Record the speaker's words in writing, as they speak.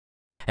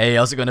Hey,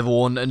 how's it going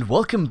everyone, and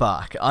welcome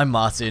back. I'm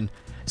Martin.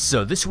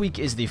 So this week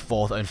is the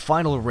fourth and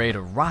final raid,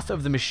 Wrath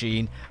of the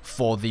Machine,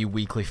 for the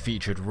weekly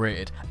featured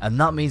raid, and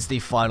that means the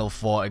final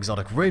 4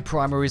 exotic raid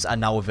primaries are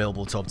now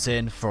available to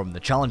obtain from the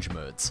challenge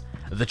modes.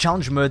 The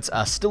challenge modes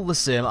are still the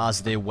same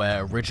as they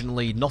were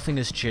originally, nothing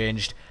has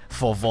changed.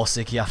 For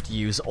Vosik you have to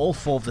use all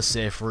 4 of the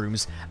safe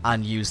rooms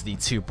and use the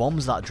 2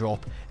 bombs that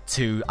drop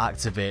to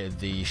activate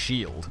the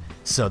shield.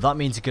 So that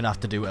means you're going to have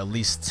to do at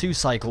least 2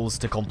 cycles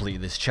to complete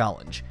this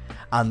challenge.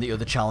 And the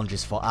other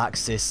challenges for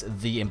Axis,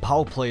 the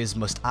Empower players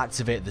must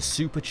activate the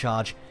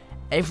supercharge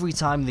every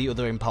time the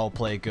other Empower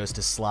player goes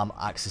to slam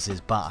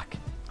Axis's back.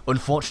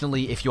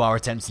 Unfortunately, if you are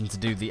attempting to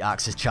do the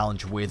Axis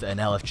challenge with an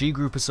LFG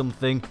group or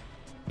something,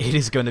 it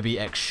is going to be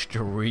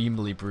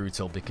extremely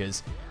brutal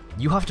because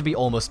you have to be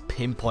almost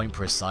pinpoint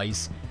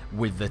precise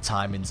with the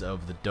timings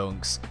of the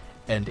dunks,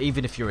 and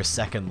even if you're a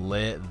second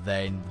late,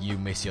 then you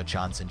miss your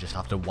chance and just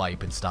have to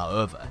wipe and start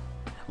over.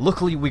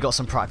 Luckily, we got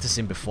some practice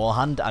in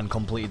beforehand and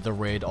completed the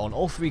raid on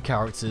all 3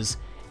 characters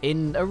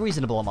in a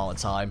reasonable amount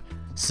of time.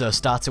 So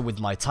starting with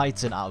my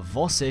Titan at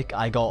Vosik,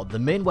 I got the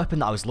main weapon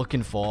that I was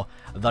looking for,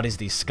 that is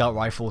the Scout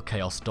Rifle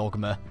Chaos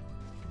Dogma.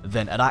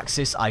 Then at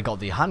Axis, I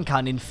got the Hand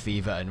Cannon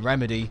Fever and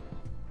Remedy.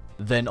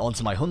 Then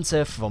onto my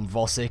Hunter from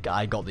Vosik,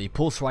 I got the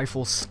Pulse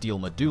Rifle Steel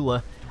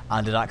Medulla,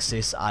 and at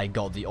Axis, I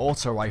got the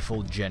Auto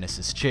Rifle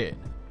Genesis Chain.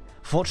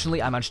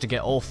 Fortunately, I managed to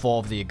get all 4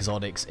 of the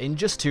exotics in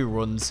just 2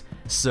 runs,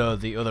 so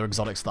the other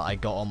exotics that I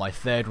got on my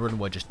 3rd run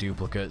were just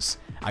duplicates.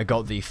 I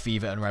got the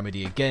Fever and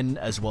Remedy again,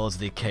 as well as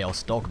the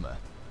Chaos Dogma.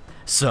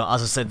 So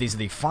as I said, these are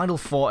the final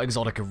 4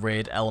 exotic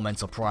raid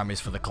elemental primaries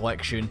for the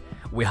collection.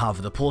 We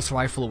have the Pulse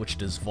Rifle, which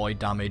does void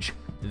damage,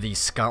 the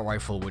Scout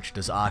Rifle, which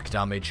does arc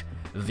damage,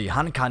 the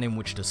Hand Cannon,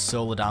 which does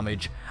solar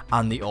damage,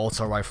 and the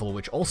Auto Rifle,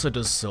 which also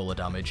does solar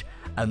damage,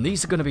 and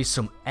these are going to be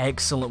some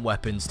excellent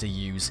weapons to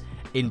use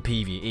in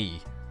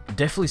PvE.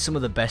 Definitely some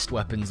of the best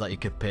weapons that you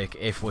could pick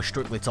if we're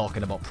strictly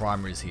talking about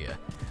primaries here.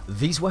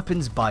 These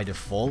weapons by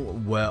default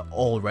were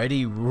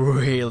already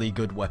really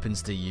good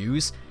weapons to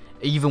use,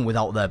 even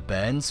without their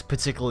burns,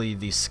 particularly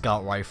the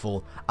Scout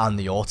Rifle and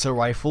the Auto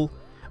Rifle,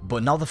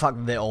 but now the fact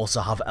that they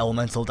also have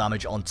elemental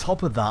damage on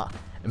top of that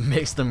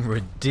makes them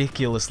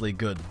ridiculously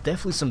good.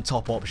 Definitely some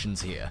top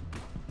options here.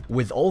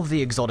 With all of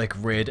the exotic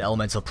raid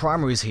elemental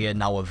primaries here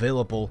now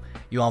available,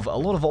 you have a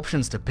lot of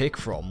options to pick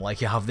from,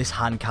 like you have this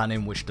Hand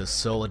Cannon which does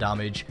solar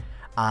damage,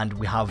 and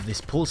we have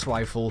this Pulse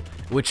Rifle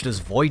which does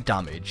void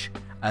damage,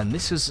 and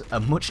this is a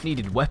much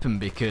needed weapon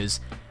because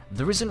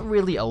there isn't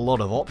really a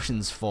lot of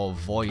options for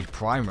void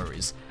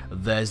primaries.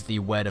 There's the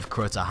Word of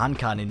Crota Hand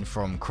Cannon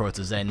from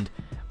Crota's End,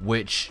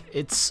 which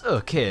it's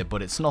okay,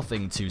 but it's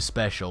nothing too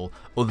special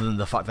other than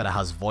the fact that it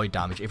has void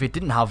damage. If it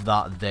didn't have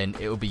that, then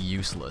it would be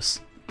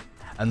useless.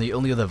 And the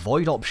only other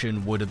void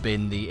option would have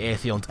been the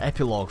Aethion's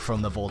Epilogue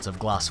from the Vault of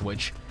Glass,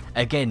 which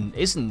again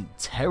isn't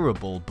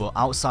terrible, but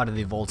outside of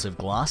the Vault of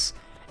Glass,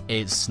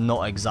 it's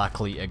not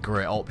exactly a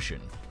great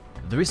option.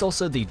 There is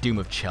also the Doom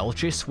of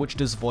Chelchis, which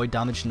does void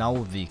damage now,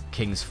 the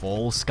King's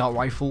Fall Scout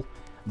Rifle,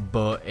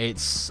 but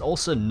it's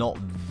also not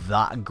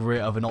that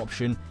great of an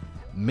option,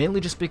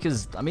 mainly just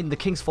because, I mean, the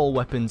King's Fall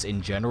weapons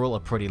in general are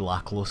pretty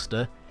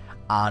lackluster,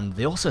 and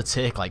they also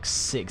take like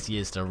 6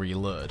 years to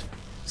reload.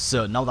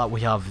 So now that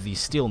we have the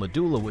Steel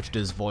Medulla which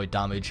does void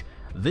damage,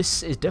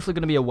 this is definitely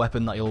going to be a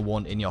weapon that you'll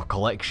want in your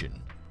collection.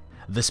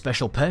 The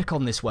special perk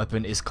on this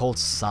weapon is called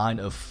Sign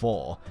of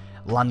 4.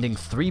 Landing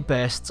 3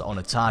 bursts on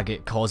a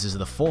target causes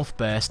the 4th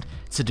burst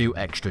to do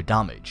extra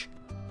damage.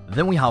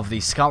 Then we have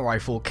the Scout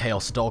Rifle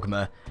Chaos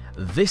Dogma.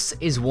 This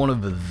is one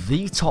of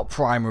the top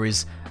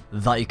primaries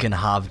that you can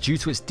have due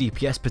to its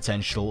DPS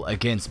potential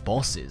against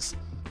bosses.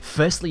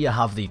 Firstly, you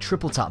have the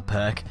Triple Tap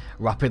perk,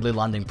 rapidly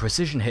landing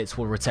precision hits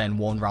will return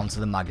 1 round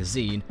to the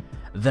magazine.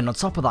 Then on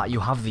top of that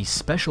you have the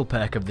special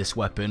perk of this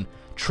weapon,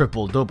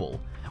 Triple Double.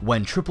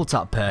 When Triple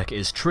Tap perk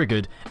is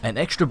triggered, an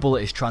extra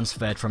bullet is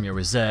transferred from your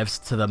reserves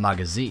to the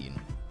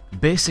magazine.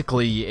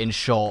 Basically, in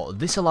short,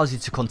 this allows you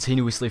to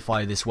continuously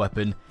fire this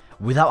weapon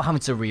without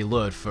having to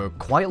reload for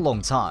quite a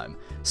long time,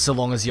 so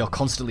long as you're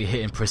constantly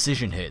hitting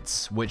precision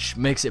hits, which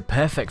makes it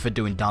perfect for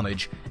doing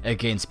damage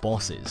against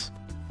bosses.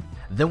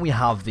 Then we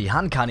have the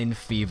Hand Cannon,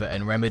 Fever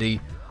and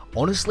Remedy.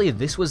 Honestly,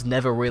 this was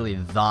never really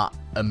that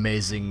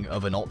amazing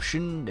of an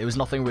option, it was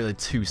nothing really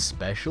too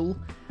special,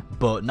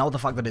 but now the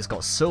fact that it's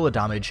got solar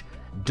damage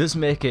does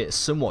make it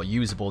somewhat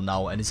usable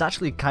now, and it's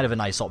actually kind of a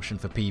nice option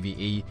for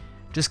PvE,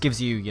 just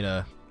gives you, you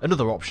know,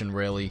 another option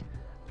really,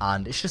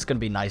 and it's just going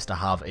to be nice to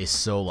have a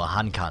solar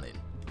Hand Cannon.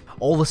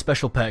 All the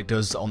special perk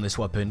does on this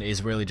weapon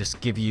is really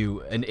just give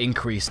you an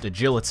increased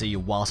agility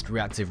whilst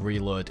reactive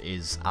reload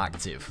is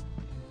active.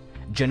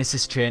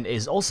 Genesis Chain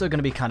is also going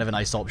to be kind of a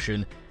nice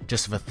option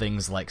just for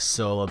things like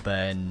solar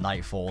burn,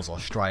 nightfalls or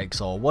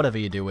strikes or whatever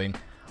you're doing,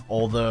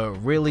 although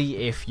really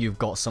if you've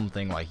got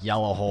something like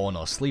Yellowhorn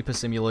or Sleeper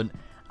Simulant,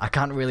 I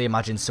can't really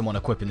imagine someone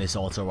equipping this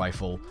auto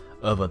rifle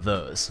over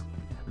those.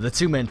 The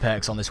 2 main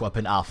perks on this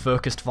weapon are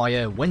Focused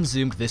Fire. When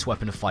zoomed, this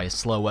weapon fires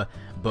slower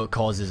but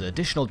causes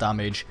additional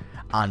damage,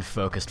 and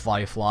Focused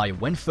Firefly.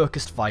 When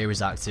Focused Fire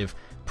is active,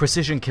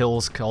 precision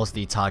kills cause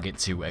the target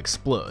to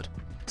explode.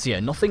 So yeah,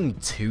 nothing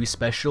too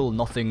special,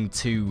 nothing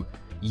too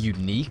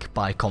unique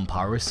by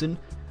comparison,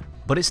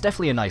 but it's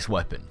definitely a nice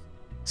weapon.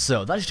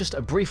 So that is just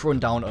a brief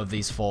rundown of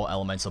these 4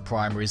 elemental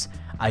primaries.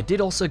 I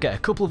did also get a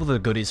couple of other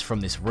goodies from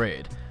this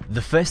raid.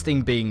 The first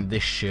thing being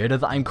this shader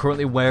that I'm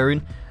currently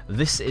wearing.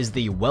 This is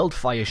the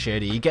Wildfire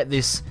shader. You get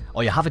this,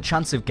 or you have a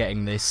chance of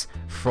getting this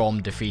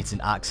from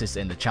defeating Axis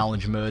in the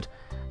challenge mode.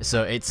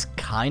 So it's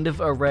kind of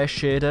a rare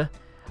shader,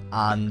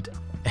 and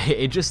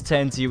it just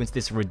turns you into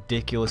this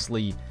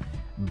ridiculously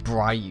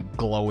bright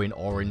glowing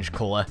orange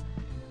colour.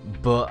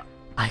 But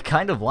I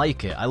kind of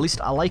like it. At least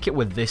I like it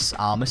with this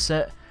armor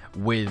set,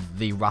 with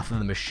the Wrath of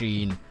the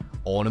Machine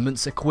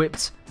ornaments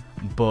equipped,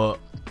 but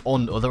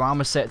on other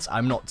armor sets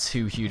I'm not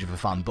too huge of a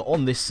fan, but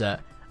on this set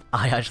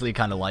I actually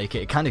kind of like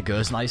it. It kind of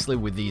goes nicely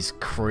with these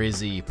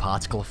crazy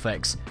particle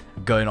effects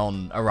going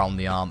on around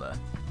the armor.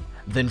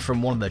 Then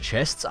from one of the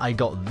chests I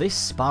got this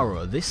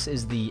Sparrow. This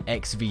is the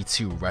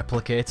XV2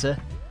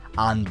 replicator,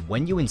 and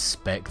when you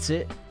inspect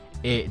it,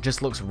 it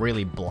just looks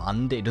really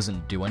bland, it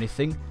doesn't do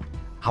anything.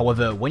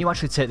 However, when you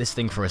actually take this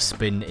thing for a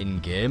spin in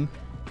game,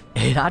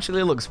 it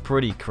actually looks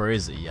pretty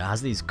crazy. It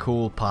has these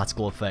cool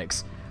particle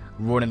effects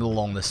running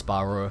along the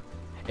Sparrow.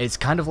 It's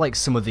kind of like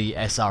some of the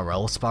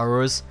SRL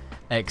Sparrows,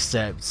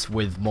 except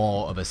with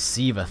more of a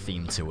Siva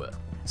theme to it.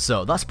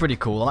 So that's pretty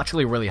cool. I'm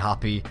actually really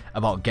happy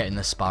about getting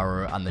the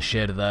Sparrow and the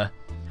shader there.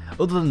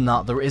 Other than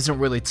that, there isn't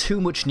really too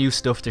much new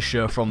stuff to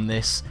show from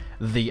this.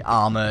 The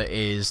armor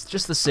is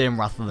just the same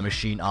Wrath of the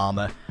Machine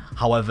armor.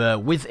 However,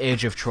 with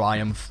Age of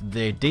Triumph,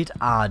 they did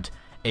add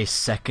a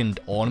second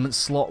ornament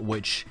slot,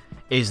 which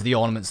is the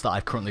ornaments that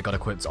I've currently got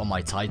equipped on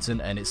my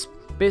Titan, and it's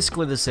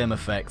basically the same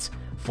effect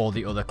for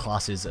the other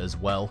classes as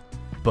well.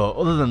 But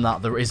other than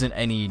that, there isn't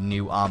any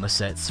new armor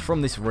sets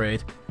from this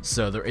raid,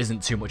 so there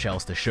isn't too much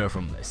else to show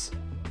from this.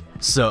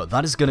 So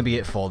that is going to be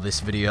it for this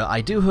video. I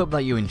do hope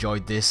that you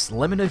enjoyed this.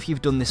 Let me know if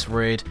you've done this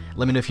raid,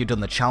 let me know if you've done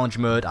the challenge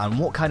mode, and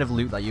what kind of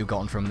loot that you've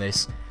gotten from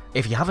this.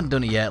 If you haven't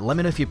done it yet, let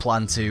me know if you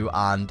plan to,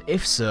 and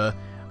if so,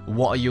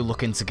 what are you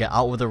looking to get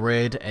out of the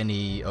raid?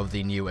 Any of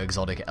the new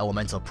exotic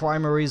elemental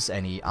primaries,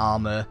 any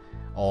armor,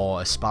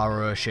 or a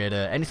Sparrow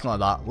shader, anything like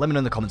that, let me know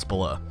in the comments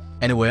below.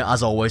 Anyway,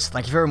 as always,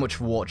 thank you very much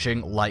for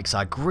watching, likes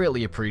are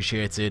greatly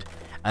appreciated,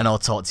 and I'll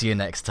talk to you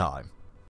next time.